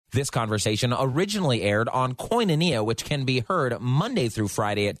This conversation originally aired on Koinonia, which can be heard Monday through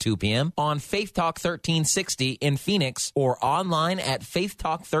Friday at 2 p.m. on Faith Talk 1360 in Phoenix or online at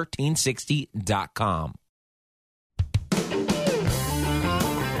faithtalk1360.com.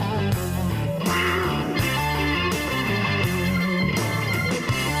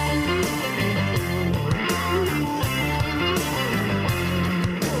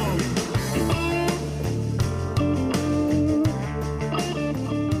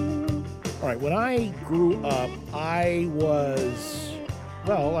 All right, when I grew up, I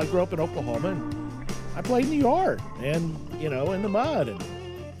grew up in Oklahoma, and I played in the yard and, in the mud, and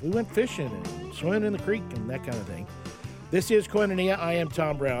we went fishing and swimming in the creek and that kind of thing. This is Koinonia. I am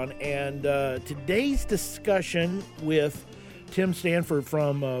Tom Brown, and today's discussion with Tim Stanford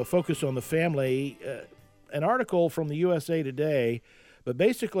from Focus on the Family, an article from the USA Today, but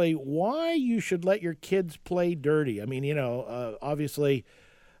basically why you should let your kids play dirty. I mean, obviously...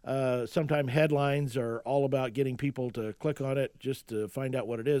 sometimes headlines are all about getting people to click on it just to find out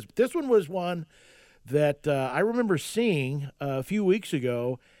what it is. But this one was one that I remember seeing a few weeks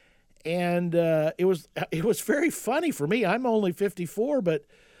ago, and it was very funny for me. I'm only 54, but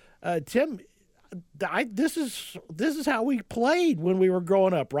Tim, this is how we played when we were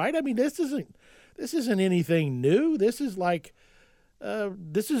growing up, right? I mean, this isn't anything new. This is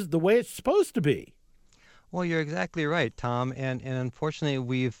this is the way it's supposed to be. Well, you're exactly right, Tom, and unfortunately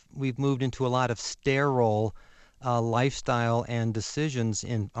we've moved into a lot of sterile lifestyle and decisions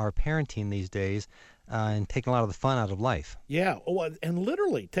in our parenting these days, and taking a lot of the fun out of life. Yeah, and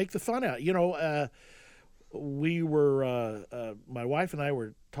literally take the fun out. We were my wife and I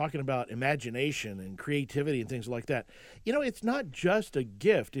were talking about imagination and creativity and things like that. It's not just a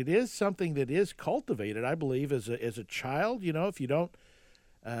gift; it is something that is cultivated, I believe, as a child.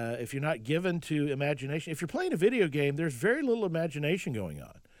 If you're not given to imagination, if you're playing a video game, there's very little imagination going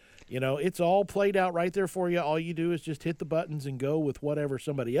on. It's all played out right there for you. All you do is just hit the buttons and go with whatever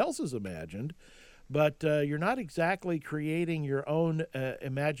somebody else has imagined. But you're not exactly creating your own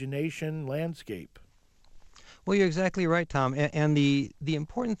imagination landscape. Well, you're exactly right, Tom. And the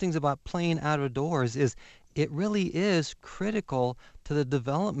important things about playing out of doors is it really is critical to the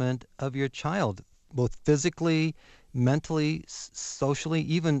development of your child, both physically, mentally, socially,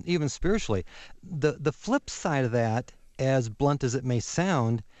 even spiritually. The flip side of that, as blunt as it may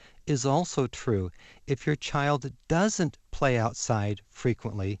sound, is also true. If your child doesn't play outside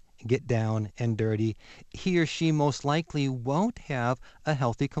frequently, get down and dirty, he or she most likely won't have a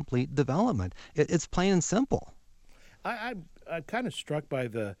healthy, complete development. It's plain and simple. I'm kind of struck by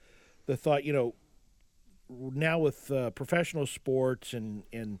the thought, now with professional sports and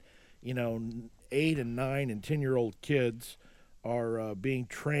 8 and 9 and 10-year-old kids are being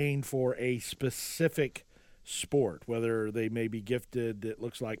trained for a specific sport, whether they may be gifted, it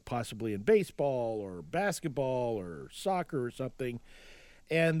looks like possibly in baseball or basketball or soccer or something.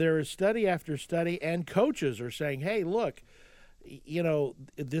 And there is study after study, and coaches are saying, hey, look,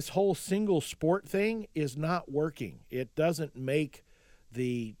 this whole single sport thing is not working. It doesn't make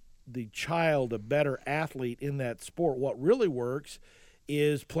the child a better athlete in that sport. What really works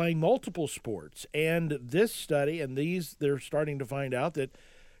is playing multiple sports. And this study and they're starting to find out that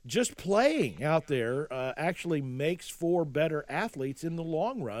just playing out there actually makes for better athletes in the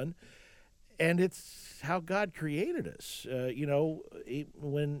long run. And it's how God created us.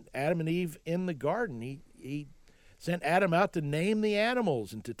 When Adam and Eve in the garden, he sent Adam out to name the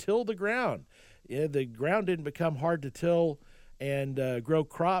animals and to till the ground. The ground didn't become hard to till and grow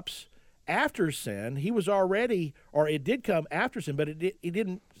crops after sin. He was already, or it did come after sin, but it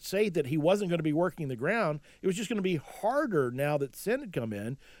didn't say that he wasn't going to be working the ground. It was just going to be harder now that sin had come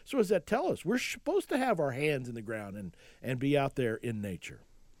in. So what does that tell us? We're supposed to have our hands in the ground and be out there in nature.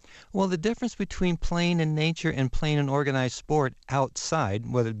 Well, the difference between playing in nature and playing an organized sport outside,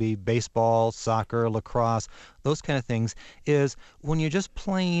 whether it be baseball, soccer, lacrosse, those kind of things, is when you're just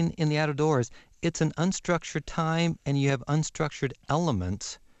playing in the outdoors, it's an unstructured time and you have unstructured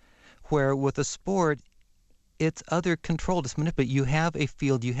elements, where with a sport, it's other controlled, it's manipulated. You have a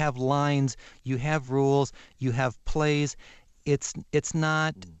field, you have lines, you have rules, you have plays. It's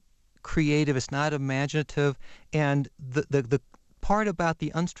not creative, it's not imaginative, and the part about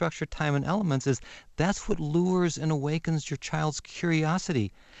the unstructured time and elements is that's what lures and awakens your child's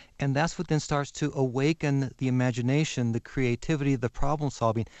curiosity, and that's what then starts to awaken the imagination, the creativity, the problem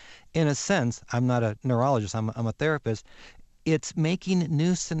solving. In a sense, I'm not a neurologist, I'm a therapist. It's making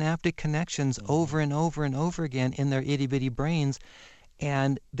new synaptic connections over and over and over again in their itty-bitty brains,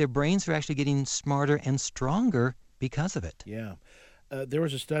 and their brains are actually getting smarter and stronger because of it. Yeah. there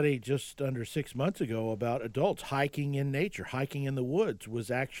was a study just under 6 months ago about adults hiking in nature. Hiking in the woods was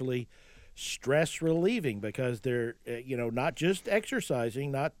actually stress relieving because they're, not just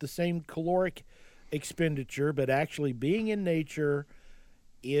exercising, not the same caloric expenditure, but actually being in nature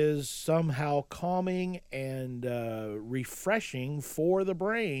is somehow calming and refreshing for the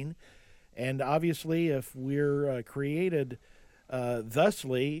brain. And obviously, if we're created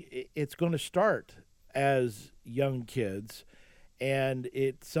thusly, it's going to start as young kids. And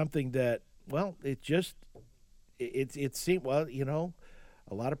it's something that, well, it seems,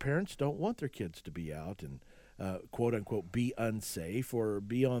 a lot of parents don't want their kids to be out and, quote unquote, be unsafe or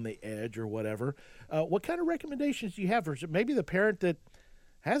be on the edge or whatever. What kind of recommendations do you have for maybe the parent that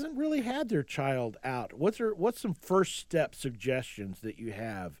hasn't really had their child out? What's some first step suggestions that you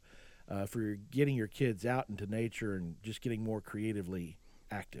have for getting your kids out into nature and just getting more creatively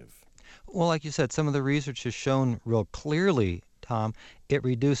active? Well, like you said, some of the research has shown real clearly, Tom, it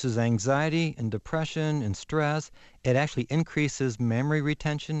reduces anxiety and depression and stress. It actually increases memory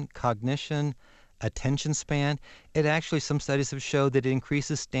retention, cognition, attention span. Some studies have showed that it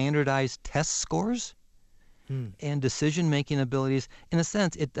increases standardized test scores and decision-making abilities. In a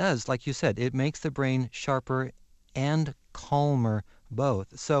sense, it does, like you said, it makes the brain sharper and calmer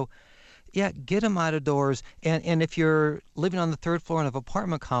both. So, yeah, get them out of doors. And if you're living on the third floor in an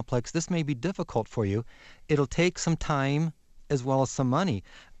apartment complex, this may be difficult for you. It'll take some time as well as some money.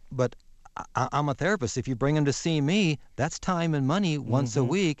 But I'm a therapist. If you bring them to see me, that's time and money once a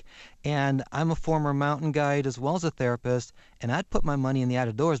week. And I'm a former mountain guide as well as a therapist, and I'd put my money in the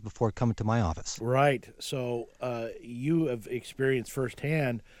outdoors before coming to my office. Right. So you have experienced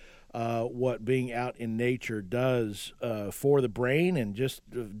firsthand what being out in nature does for the brain and just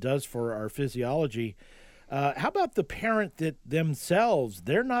does for our physiology. How about the parent that themselves,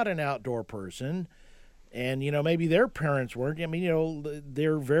 they're not an outdoor person, and, maybe their parents weren't. I mean,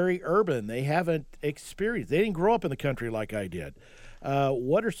 they're very urban. They haven't experienced. They didn't grow up in the country like I did.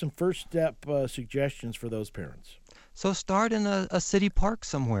 What are some first step suggestions for those parents? So start in a city park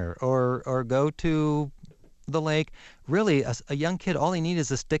somewhere or go to the lake. Really, a young kid, all they need is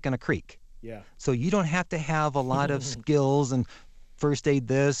a stick and a creek. Yeah. So you don't have to have a lot of skills and first aid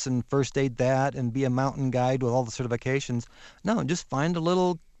this and first aid that and be a mountain guide with all the certifications. No, just find a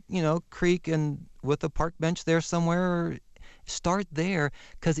little, creek and with a park bench there somewhere. Start there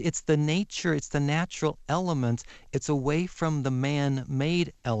because it's the nature, it's the natural elements. It's away from the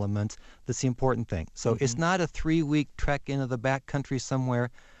man-made elements that's the important thing. So it's not a 3-week trek into the backcountry somewhere.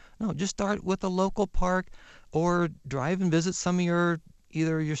 No, just start with a local park or drive and visit some of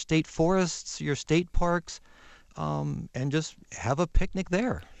either your state forests, your state parks, and just have a picnic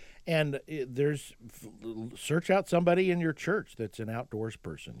there. And search out somebody in your church that's an outdoors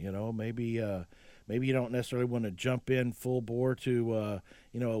person. Maybe you don't necessarily want to jump in full bore to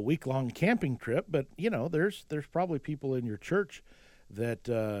a week-long camping trip, but there's probably people in your church that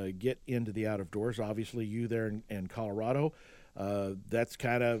get into the out of doors. Obviously, you there in Colorado, that's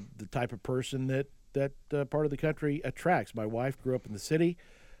kind of the type of person that part of the country attracts. My wife grew up in the city.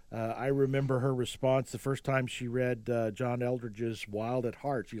 I remember her response the first time she read John Eldridge's Wild at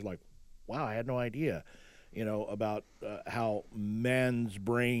Heart. She's like, wow, I had no idea, about how men's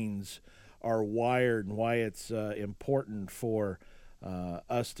brains are wired and why it's important for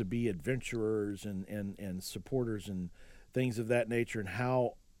us to be adventurers and supporters and things of that nature, and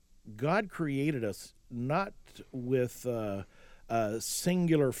how God created us not with a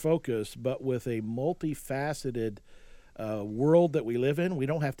singular focus, but with a multifaceted world that we live in. We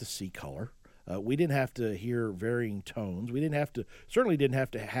don't have to see color. We didn't have to hear varying tones. We certainly didn't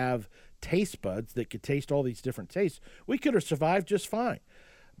have to have taste buds that could taste all these different tastes. We could have survived just fine.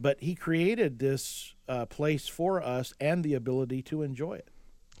 But he created this place for us and the ability to enjoy it.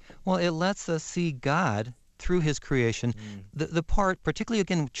 Well, it lets us see God through his creation. The part, particularly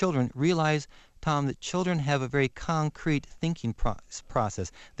again with children, realize, Tom, that children have a very concrete thinking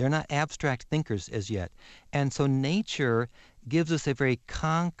process. They're not abstract thinkers as yet. And so nature gives us a very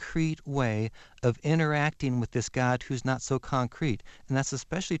concrete way of interacting with this God who's not so concrete. And that's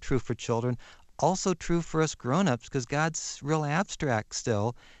especially true for children, also true for us grown-ups, because God's real abstract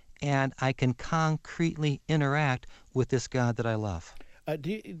still, and I can concretely interact with this God that I love.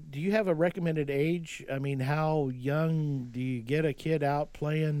 Do you have a recommended age? I mean, how young do you get a kid out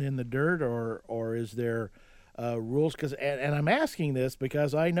playing in the dirt, or is there rules? And I'm asking this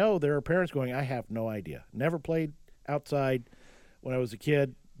because I know there are parents going, I have no idea. Never played outside when I was a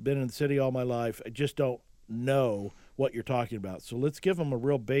kid, been in the city all my life. I just don't know what you're talking about. So let's give them a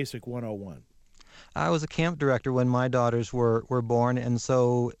real basic 101. I was a camp director when my daughters were born, and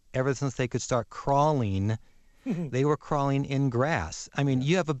so ever since they could start crawling, They were crawling in grass. I mean,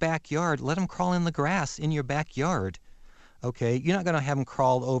 you have a backyard. Let them crawl in the grass in your backyard. Okay, you're not going to have them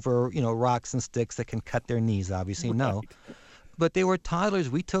crawl over, rocks and sticks that can cut their knees, obviously, no. But they were toddlers.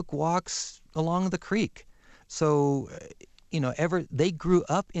 We took walks along the creek. So, they grew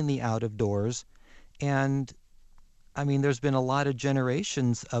up in the out of doors. And, I mean, there's been a lot of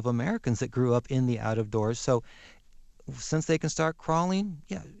generations of Americans that grew up in the out of doors. So, since they can start crawling,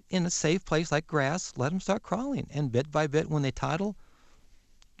 in a safe place like grass, let them start crawling. And bit by bit, when they toddle,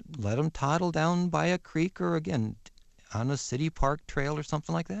 let them toddle down by a creek or, again, on a city park trail or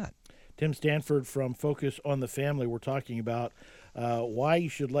something like that. Tim Stanford from Focus on the Family. We're talking about why you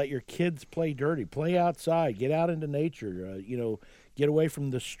should let your kids play dirty, play outside, get out into nature, get away from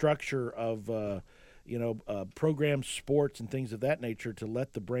the structure of, program sports and things of that nature to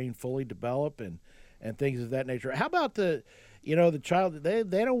let the brain fully develop and things of that nature. How about the child, they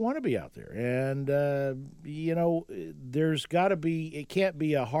don't want to be out there. And, there's got to be, it can't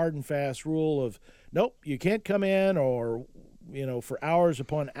be a hard and fast rule of, nope, you can't come in or, for hours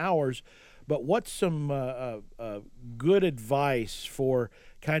upon hours. But what's some good advice for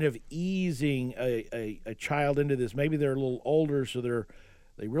kind of easing a child into this? Maybe they're a little older, so they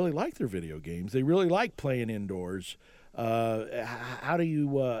really like their video games. They really like playing indoors. How do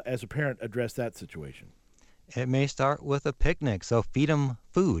you, as a parent, address that situation? It may start with a picnic, so feed them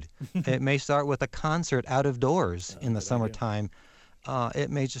food. It may start with a concert out of doors in the summertime. It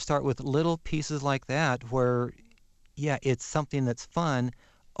may just start with little pieces like that where, it's something that's fun.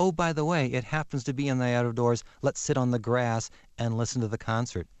 Oh, by the way, it happens to be in the out of doors. Let's sit on the grass and listen to the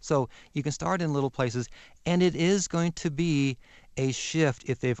concert. So you can start in little places, and it is going to be a shift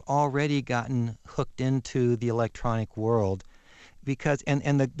if they've already gotten hooked into the electronic world. Because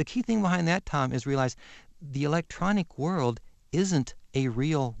and the key thing behind that, Tom, is realize the electronic world isn't a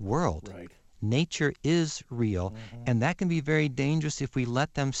real world. Right. Nature is real, and that can be very dangerous if we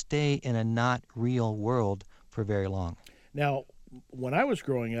let them stay in a not real world for very long. Now, when I was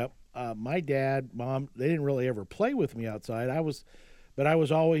growing up, my dad, mom, they didn't really ever play with me outside. But I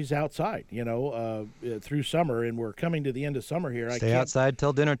was always outside, through summer, and we're coming to the end of summer here. Stay outside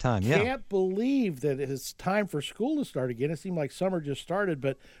till dinner time, I can't believe that it's time for school to start again. It seemed like summer just started,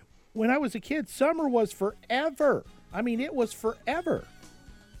 but when I was a kid, summer was forever. I mean, it was forever.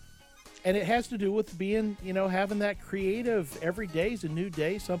 And it has to do with being, having that creative, every day's a new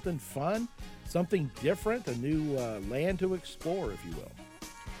day, something fun, something different, a new land to explore, if you will.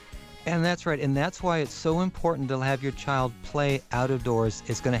 And that's right. And that's why it's so important to have your child play out of doors.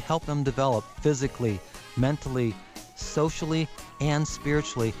 It's going to help them develop physically, mentally, socially, and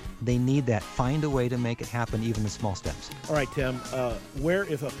spiritually. They need that. Find a way to make it happen, even in small steps. All right, Tim,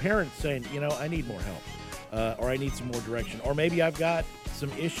 if a parent's saying, I need more help, or I need some more direction, or maybe I've got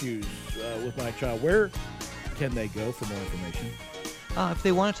some issues with my child, where can they go for more information? If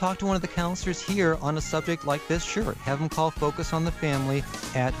they want to talk to one of the counselors here on a subject like this, sure. Have them call Focus on the Family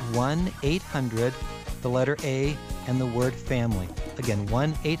at 1-800, the letter A, and the word family. Again,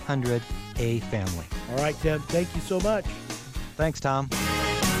 1-800-A-FAMILY. All right, Tim, thank you so much. Thanks, Tom.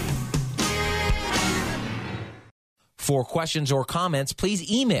 For questions or comments,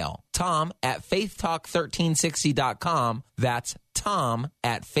 please email tom@faithtalk1360.com. That's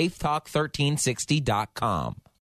tom@faithtalk1360.com.